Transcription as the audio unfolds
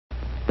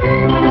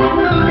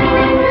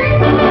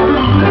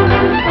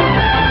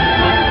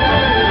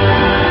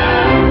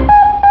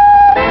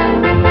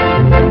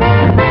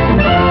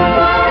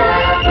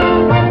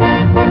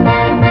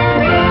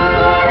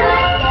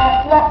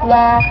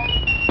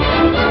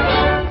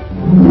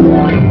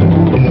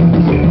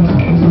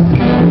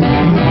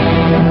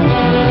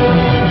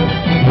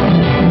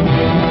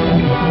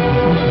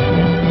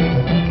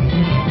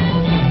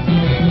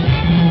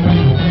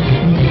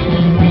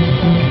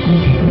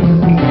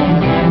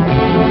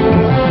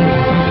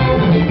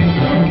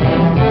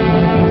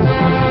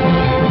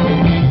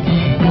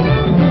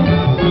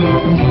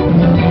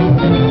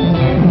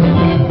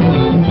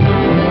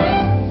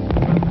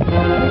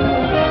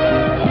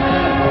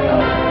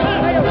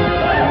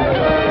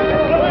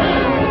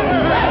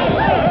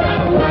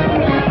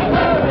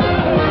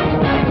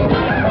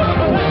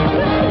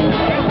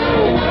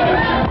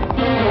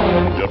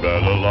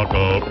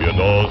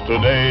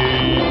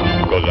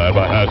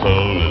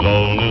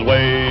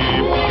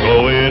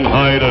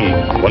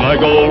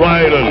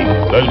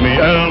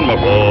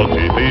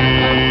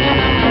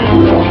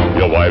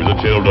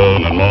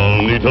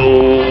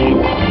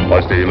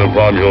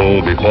From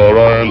you before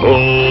I'm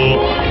through.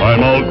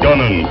 I'm out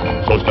gunning,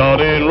 so start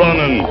in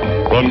running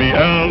from me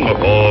and my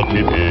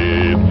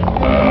 45th.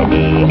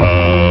 Abu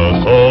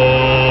Hassan.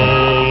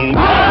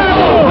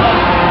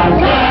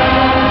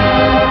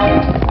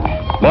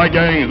 My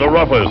gang's the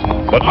roughest,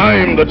 but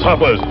I'm the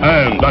toughest,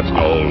 and that's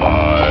no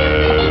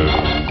lie.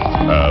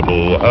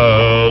 Abu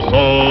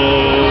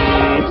Hassan.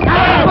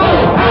 Abu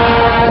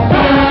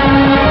Hassan.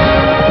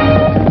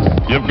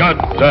 You've got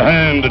to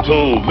hand it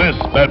to this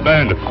bad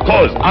band,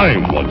 'cause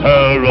I'm one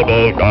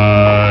terrible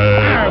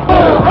guy. Abu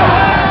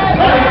Hassan!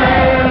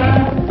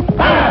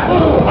 Abu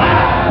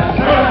Hassan!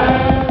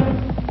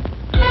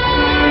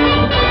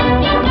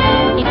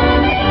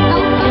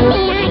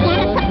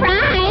 Oh,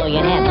 surprise! Oh,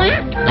 you have.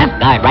 Left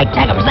guard, right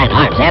tackle, present,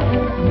 arms, hip.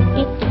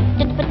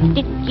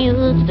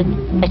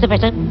 Vice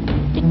versa.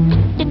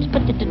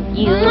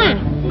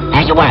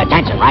 As you were,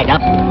 attention, right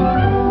up.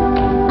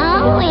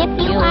 Oh, if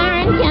you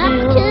aren't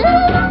up to...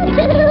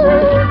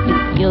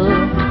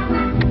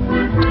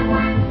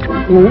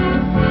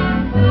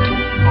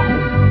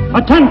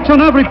 Attention,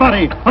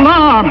 everybody!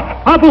 Alarm!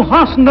 Abu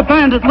Hassan, the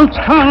bandit, loots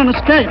car and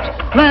escapes.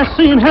 Last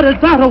seen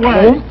headed that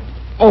away.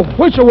 Oh,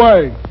 which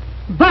away?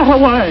 That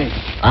away.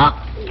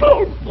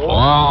 Whoa.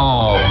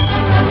 All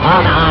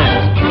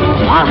arms.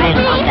 All hands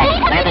on deck.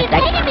 Clear the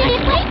deck.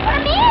 Wait for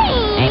me!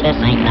 Hey, this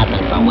ain't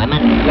nothing for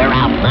women. We're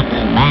out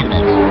hunting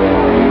bandits.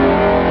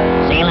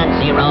 Sealant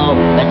zero,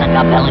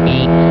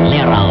 visibility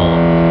zero.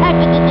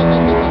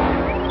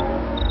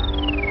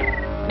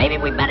 Maybe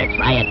we better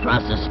try it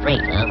across the street,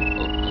 huh?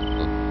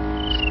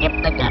 Skip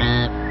the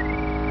gutter.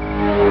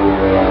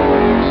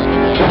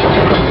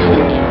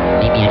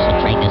 Maybe I should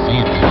trade this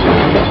in.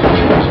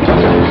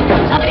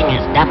 Something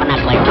is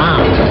definitely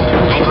wrong.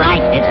 I'm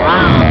right, it's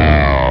wrong.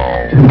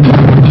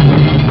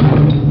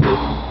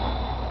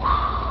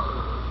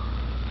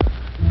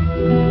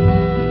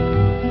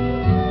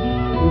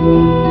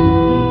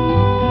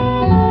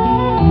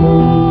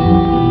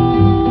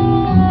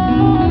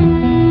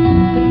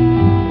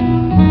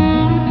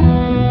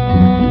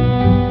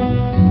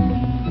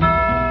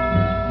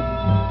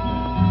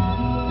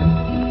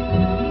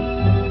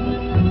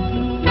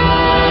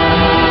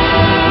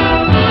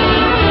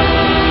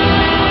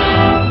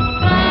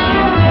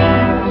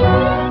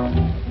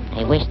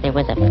 There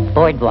was a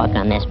boardwalk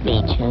on this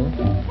beach, huh?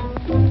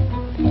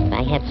 If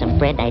I had some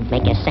bread, I'd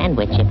make a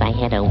sandwich if I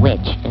had a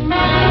witch.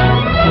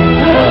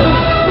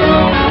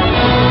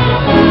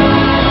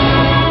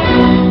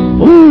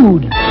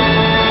 Food!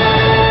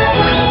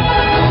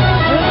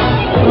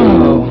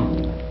 Oh.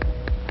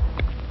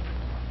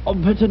 A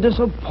bit of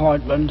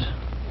disappointment.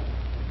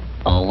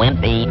 Oh,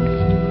 Wimpy.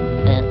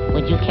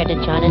 Would you care to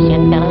join us,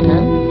 young fellow,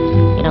 huh?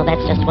 You know,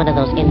 that's just one of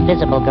those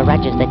invisible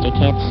garages that you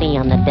can't see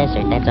on the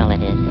desert. That's all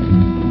it is.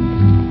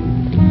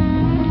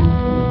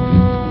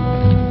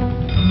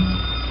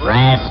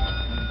 Rest.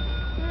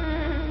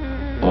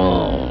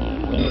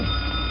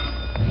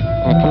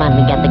 Come on,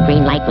 we got the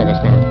green light with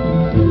us now.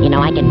 You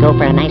know, I could go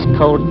for a nice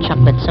cold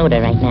chocolate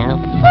soda right now.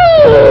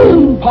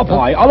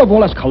 Popeye, Olive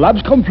Oil has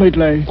collapsed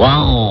completely.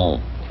 Whoa.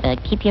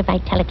 Keep your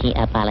vitality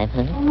up, Olive,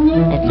 huh?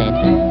 That's it.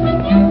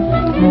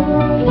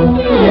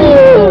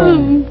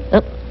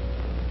 Oh.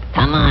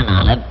 Come on,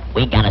 Olive.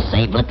 We gotta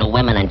save little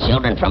women and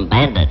children from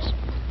bandits.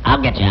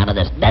 I'll get you out of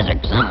this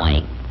desert some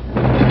way.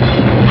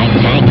 I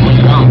tank, we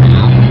go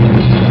now.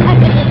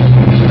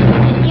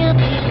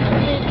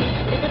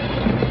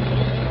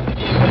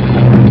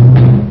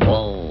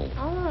 Whoa.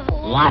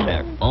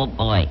 Water. Oh,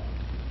 boy.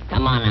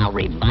 Come on, I'll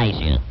revise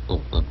you.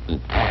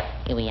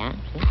 Here we are.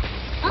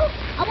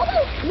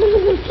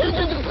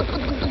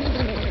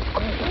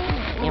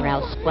 Here,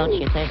 I'll squelch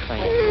your thirst for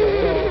you.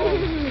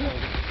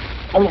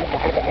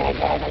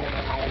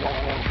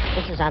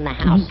 This is on the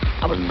house. Is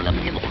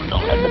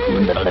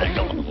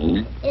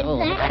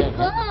that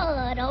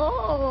good?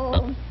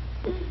 Oh.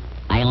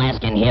 I'll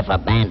ask in here for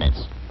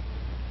bandits.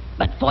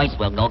 But first,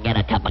 we'll go get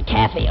a cup of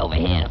coffee over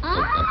here.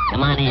 Oh,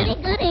 Come on in.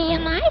 goody, goody,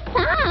 my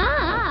car.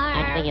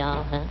 Aren't we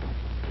all, huh?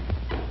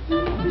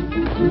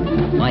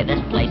 Boy, this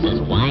place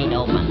is wide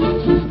open.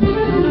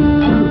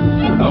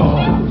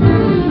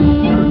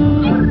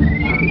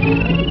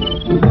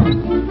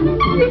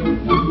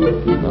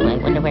 Well, I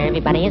wonder where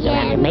everybody is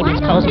around here. Maybe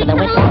it's close to the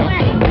window.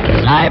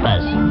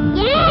 Service.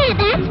 Yeah,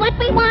 that's what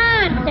we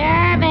want.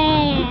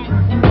 Service.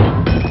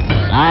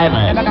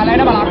 Service.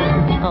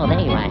 Oh, there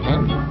you are, huh?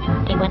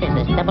 Hey, what is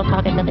this, double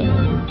talk or something?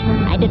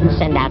 I didn't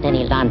send out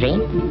any laundry.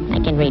 I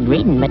can read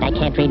reading, but I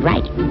can't read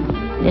write.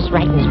 This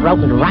writing's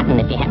rotten rotten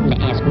if you happen to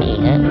ask me,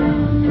 huh?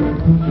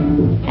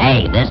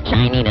 Hey, this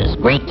Chinese is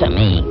Greek to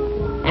me.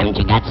 Haven't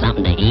you got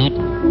something to eat?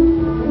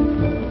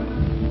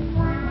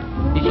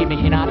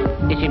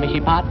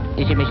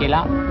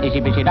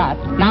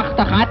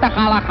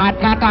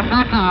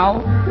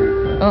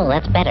 Oh,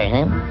 that's better,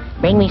 huh?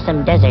 Bring me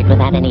some dessert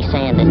without any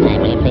sand this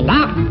time, will you please?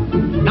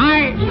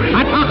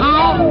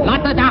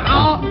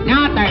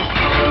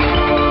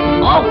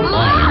 Oh, boy,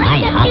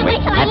 I'm hungry.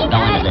 Let's go into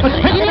this thing.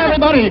 Attention,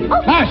 everybody!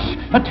 Flash!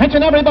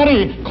 Attention,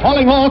 everybody!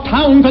 Calling all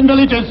towns and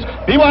villages.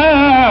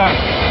 Beware!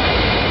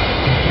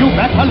 You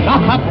better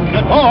lock up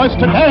your doors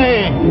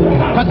today,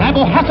 because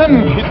Abu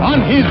Hassan is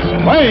on his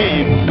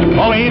way.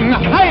 Go in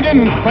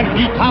hiding when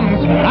he comes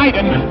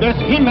riding. There's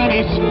him and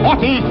his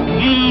 40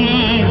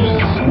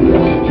 thieves.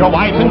 Your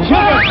wives and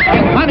children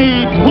and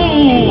money,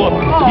 too.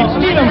 He'll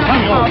steal them from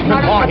you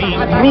before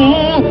he's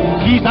through.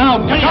 He's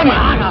out gunning,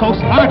 so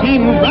start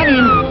in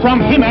running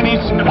from him and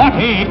his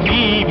 40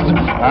 thieves.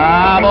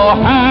 Abu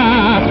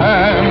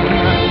Hassan.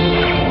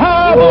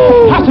 Abu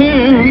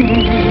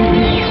Hassan.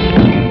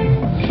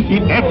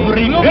 In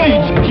every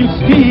village he'll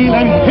steal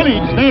and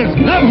pillage, there's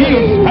none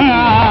he'll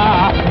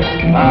spare.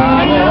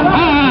 Abu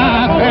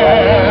Hassan,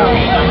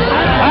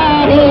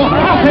 Abu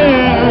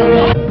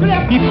Hassan.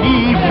 If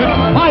he should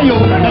file,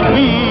 then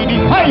we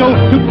defy you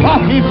to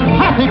cross his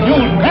passage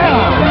you'll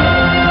bear.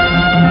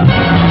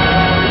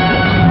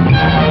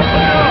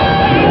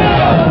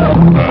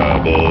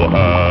 Abu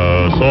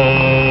Hassan.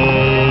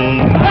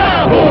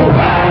 Abu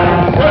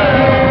Hassan.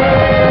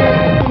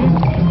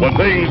 When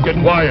things get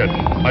quiet,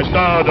 I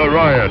start a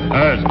riot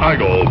as I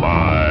go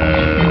by.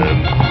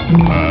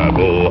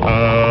 Abu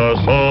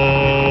Hassan.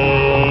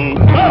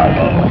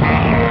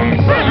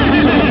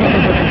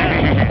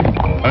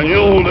 And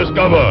you'll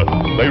discover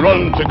they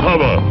run to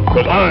cover,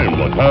 'cause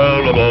I'm a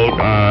terrible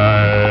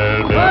guy.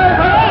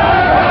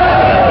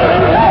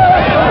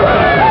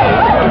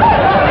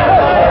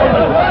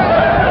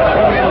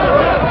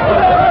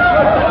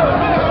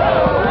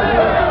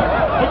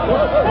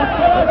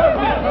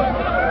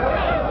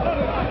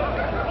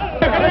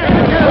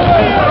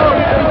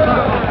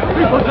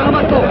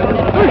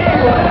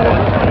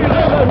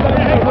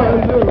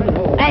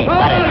 Hey,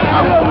 what is it?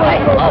 Oh, hey,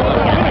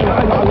 almost got me.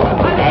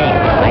 Hey,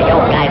 are you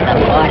guys the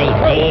 40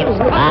 thieves?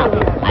 Well,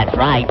 that's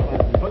right.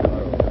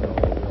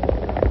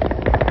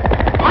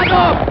 Hot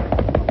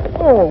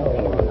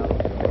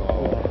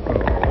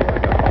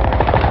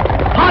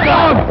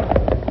dog!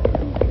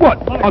 What,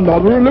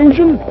 another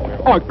illusion?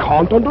 I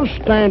can't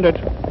understand it.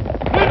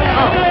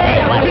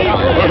 Hey, what's going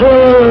on?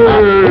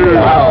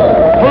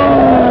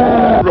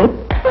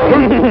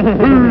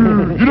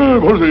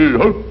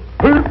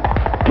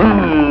 Come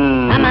on,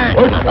 come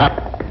on. Up.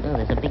 Oh,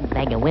 there's a big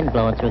bag of wind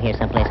blowing through here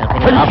someplace. I'll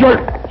pick it up.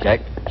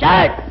 Shirt.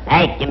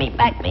 Hey, give me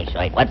back me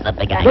shirt. What's the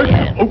big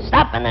idea?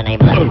 Stop in the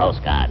name of the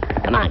postcard.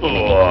 Come on, give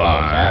me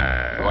clothes, huh?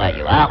 Who are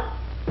you, Al?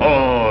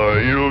 Oh,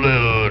 you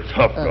little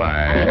tough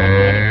guy.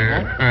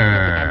 Think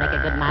I make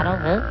a good model,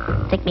 huh?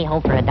 Take me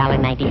home for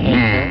 $1.98,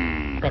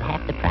 huh? But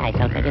half the price,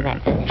 I'll tell you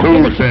that.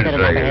 2 cents a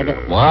year.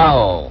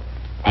 Whoa.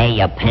 Hey,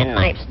 your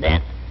penknife's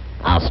dead.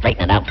 I'll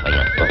straighten it out for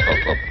you.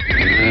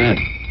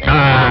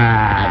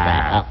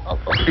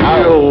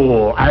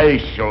 Oh, I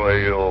show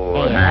you.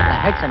 Hey, I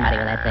hurt somebody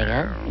with that thing,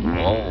 huh?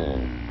 Oh.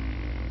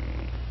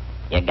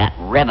 You got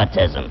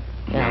rheumatism.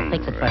 Yeah, I'll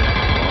fix it for you.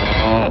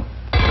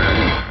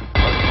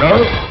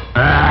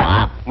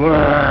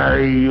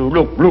 You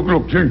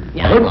look, Jim.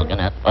 Yeah, I'm looking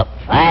up. Oh,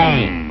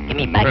 fine. Give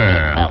me back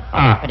that belt.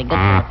 Pretty good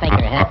for a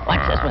faker, huh?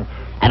 Watch this one.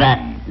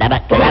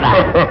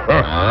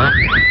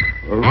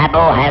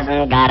 Apple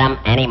hasn't got 'em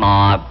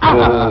anymore.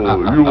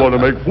 Oh, you want to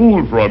make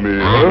fools from me,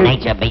 huh?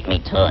 Nature beat me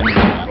to it.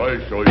 I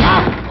show you.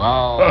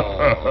 Whoa.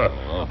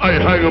 I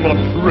hang 'em up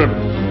shrimp.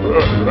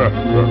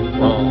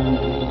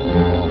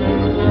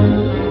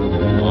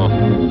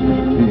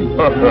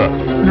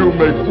 You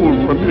make fools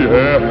from me,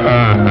 huh?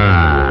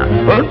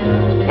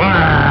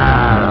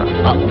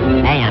 Oh,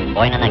 hey, I'm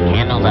pointing the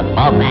candles at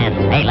both ends.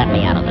 Hey, let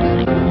me out of this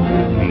thing.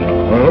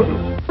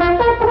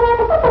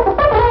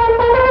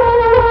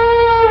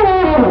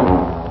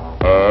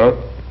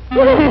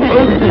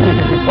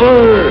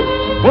 Hey,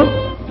 what?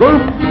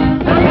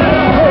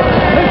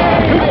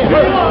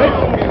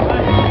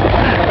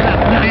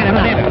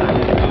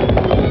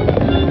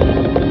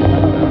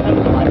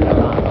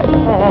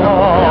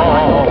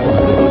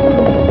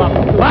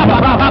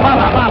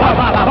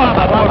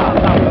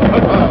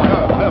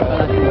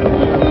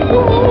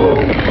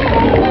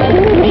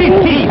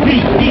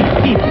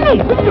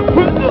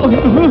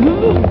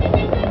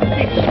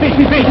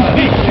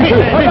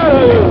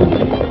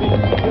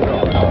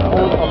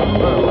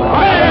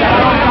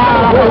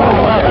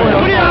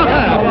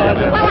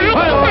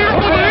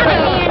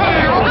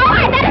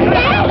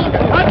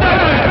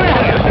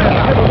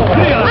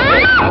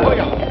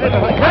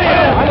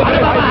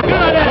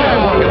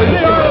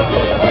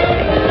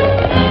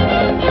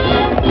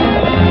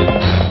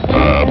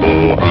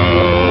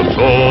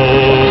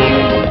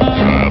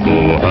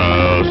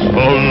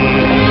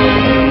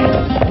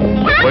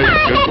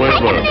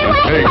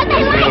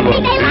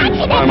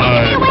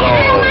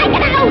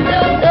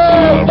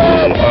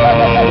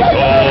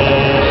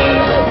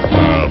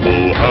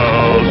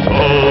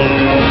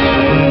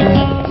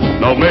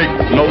 Now make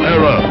no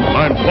error,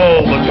 I'm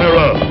called the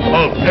terror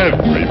of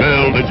every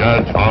village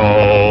and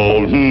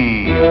town.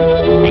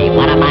 Hey,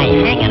 what am I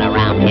hanging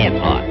around here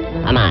for?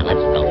 Come on,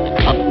 let's go.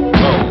 Oh.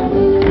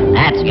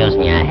 That's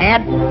using your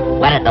head.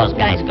 Where did those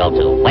guys go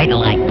to? Wait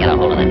till I can get a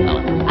hold of that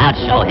fella. I'll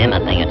show him a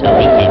thing or two.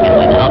 He can't get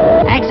away with it.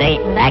 Oh, taxi!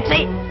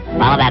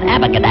 Follow that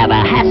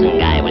Abacadabra Hassan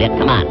guy, will you?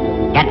 Come on,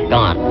 get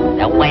going.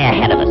 They're way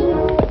ahead of us.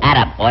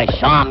 Atta boy,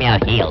 show 'em your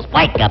heels.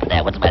 Wake up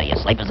there. What's the matter? You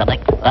asleep or something?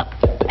 Oh.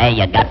 Hey,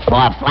 you got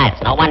 4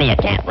 flats. No wonder you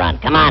can't run.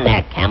 Come on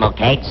there, Camel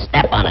Cage.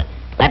 Step on it.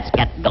 Let's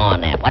get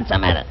going there. What's the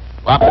matter?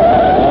 Whoop.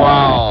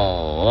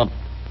 Whoa. Whoop.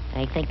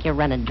 I think you're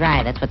running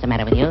dry. That's what's the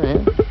matter with you, huh?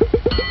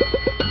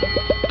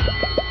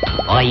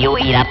 Boy, you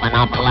eat up an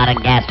awful lot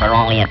of gas for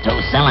only a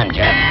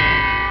 2-cylinder.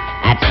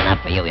 That's enough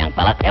for you, young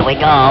fella. Here we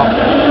go.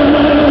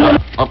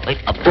 Up. Hey.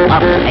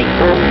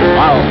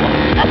 Whoa.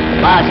 Skip.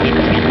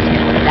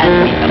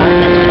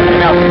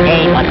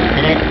 Hey, what did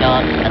it do?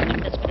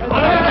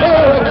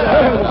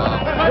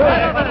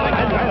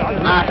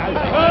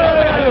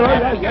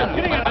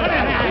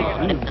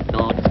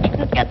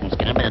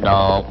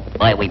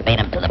 Boy, we beat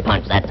him to the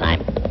punch that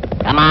time.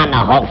 Come on, the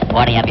whole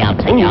 40 of you. I'll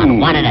take you on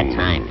one at a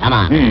time. Come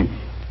on.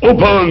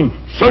 Open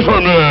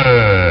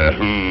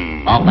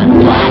sesame!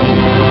 Open what?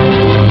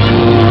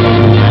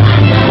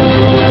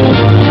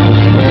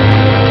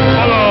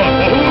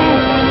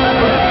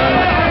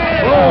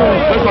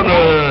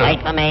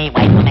 Sesame!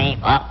 Wait for me.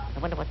 Oh. I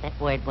wonder what that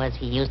word was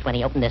he used when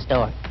he opened this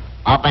door.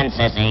 Open,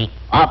 sissy.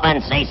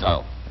 Open,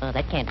 Cecil. Oh,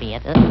 that can't be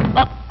it.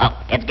 Oh,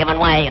 it's giving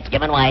way.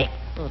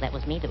 Oh, that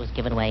was me that was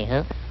giving way,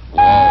 huh?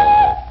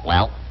 Whoa.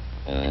 Well.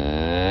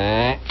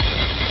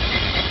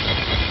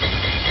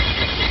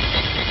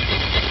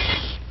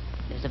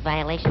 There's a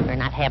violation for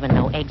not having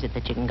no exit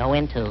that you can go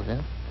into,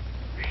 huh?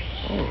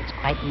 Oh, it's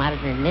quite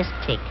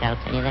modernistic, I'll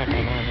tell you that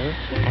right now, huh?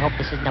 I hope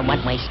this isn't a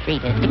one-way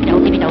street. Tippy-do. I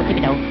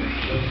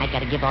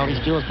gotta give all these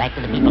jewels back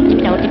to the people.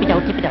 Tippy-do. I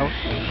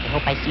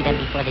hope I see them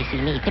before they see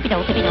me. Tippy-do.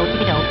 Ooh, what's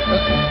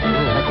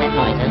that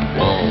noise, huh?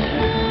 Whoa.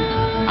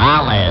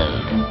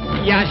 Olive.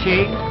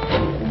 Yashi.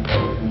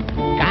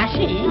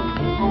 Gashi?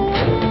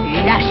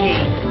 Yashi.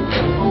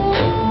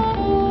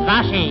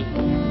 Vashi.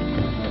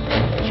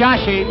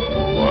 Shashi.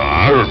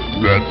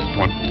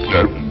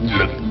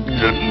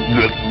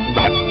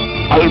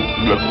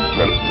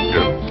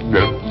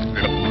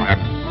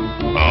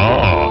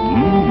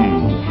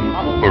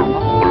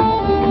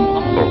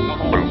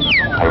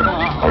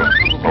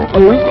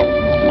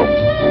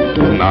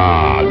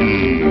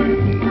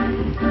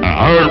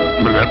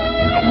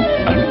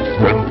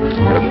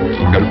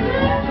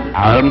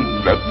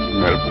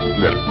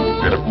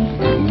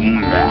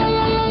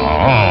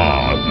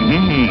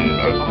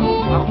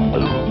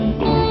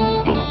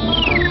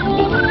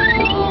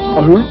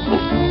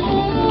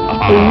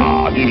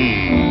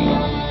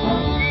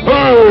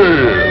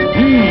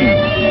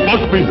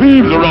 Must be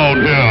thieves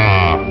around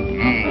here.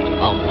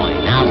 Oh, boy,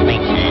 now's me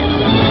chance.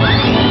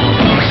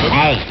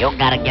 Hey, you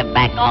gotta give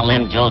back all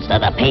them jewels to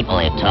the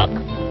people you took.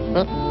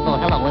 Oh,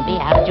 hello, Wimpy.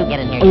 How did you get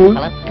in here, you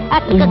fella?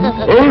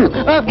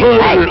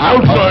 Hey,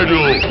 outside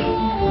you!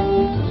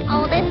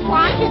 Oh, this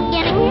watch is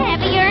getting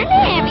heavier and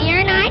heavier,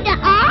 and I oh,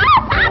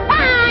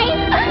 Popeye!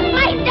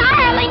 My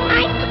darling,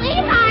 my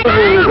sweetheart!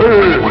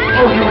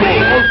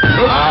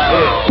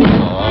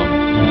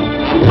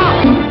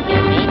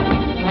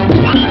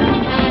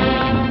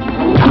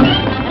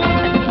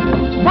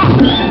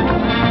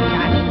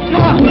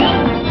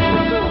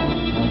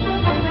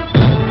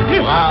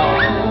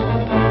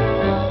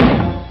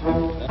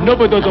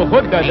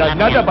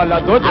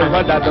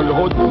 Out you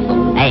go!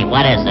 Hey,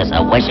 what is this,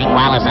 a wishing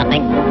well or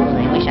something?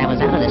 I wish I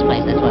was out of this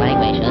place. That's what I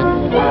wish, huh?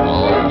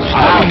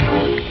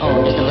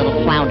 Oh, just a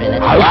little flounder.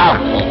 That's all. A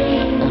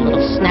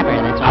little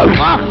snapper. That's all.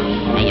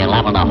 Hey, you're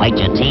liable to hurt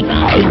your teeth,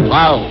 huh?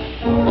 Whoa.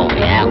 Oh,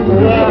 yeah.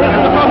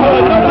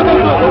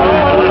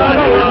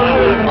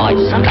 Boy,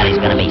 somebody's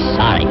gonna be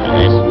sorry for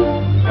this.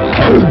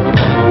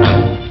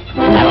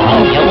 That'll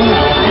hold you.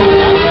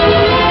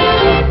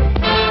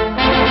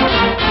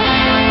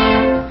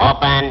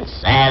 Open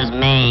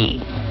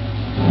sesame.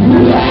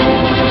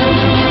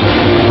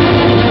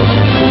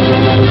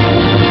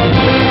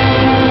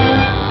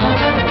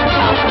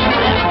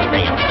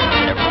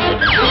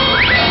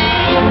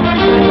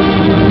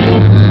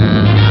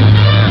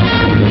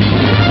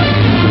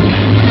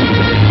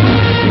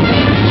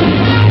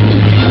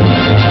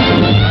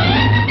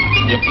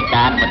 Get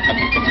done with the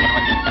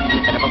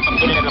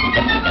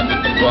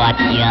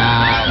Gotcha.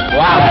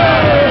 Wow.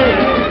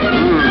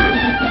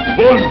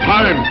 One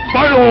time,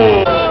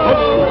 Philo!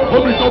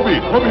 Hobby,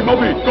 Dobby, Hobby,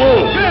 Nobby, go!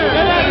 Oh,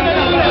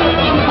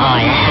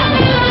 yeah.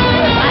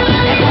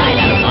 That's right,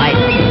 boys.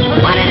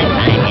 One at a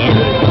time, yeah?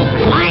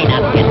 Line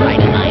up, get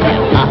right in line up.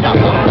 How do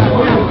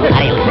you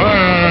like?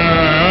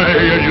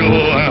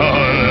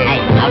 Hey,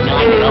 how'd you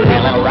like to go for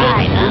a little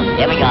ride, huh?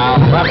 Here we go.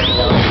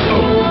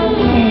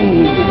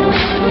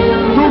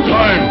 Two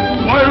time,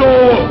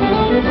 Philo!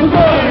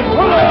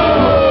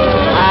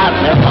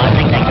 Blue Force,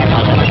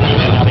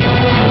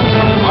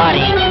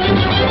 Marty.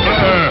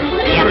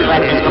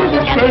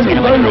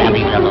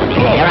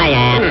 Here I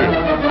am.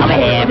 Over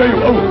here.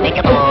 Take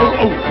a ball.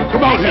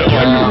 Come out here.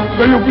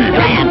 Where you be?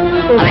 Here I am.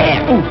 Over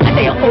here. I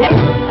see you.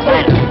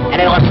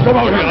 Come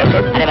out here.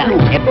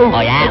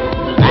 Oh, yeah?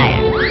 There.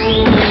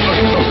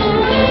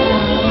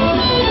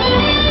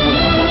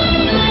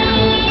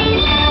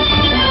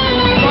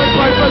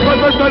 Right,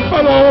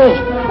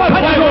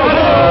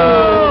 fellow!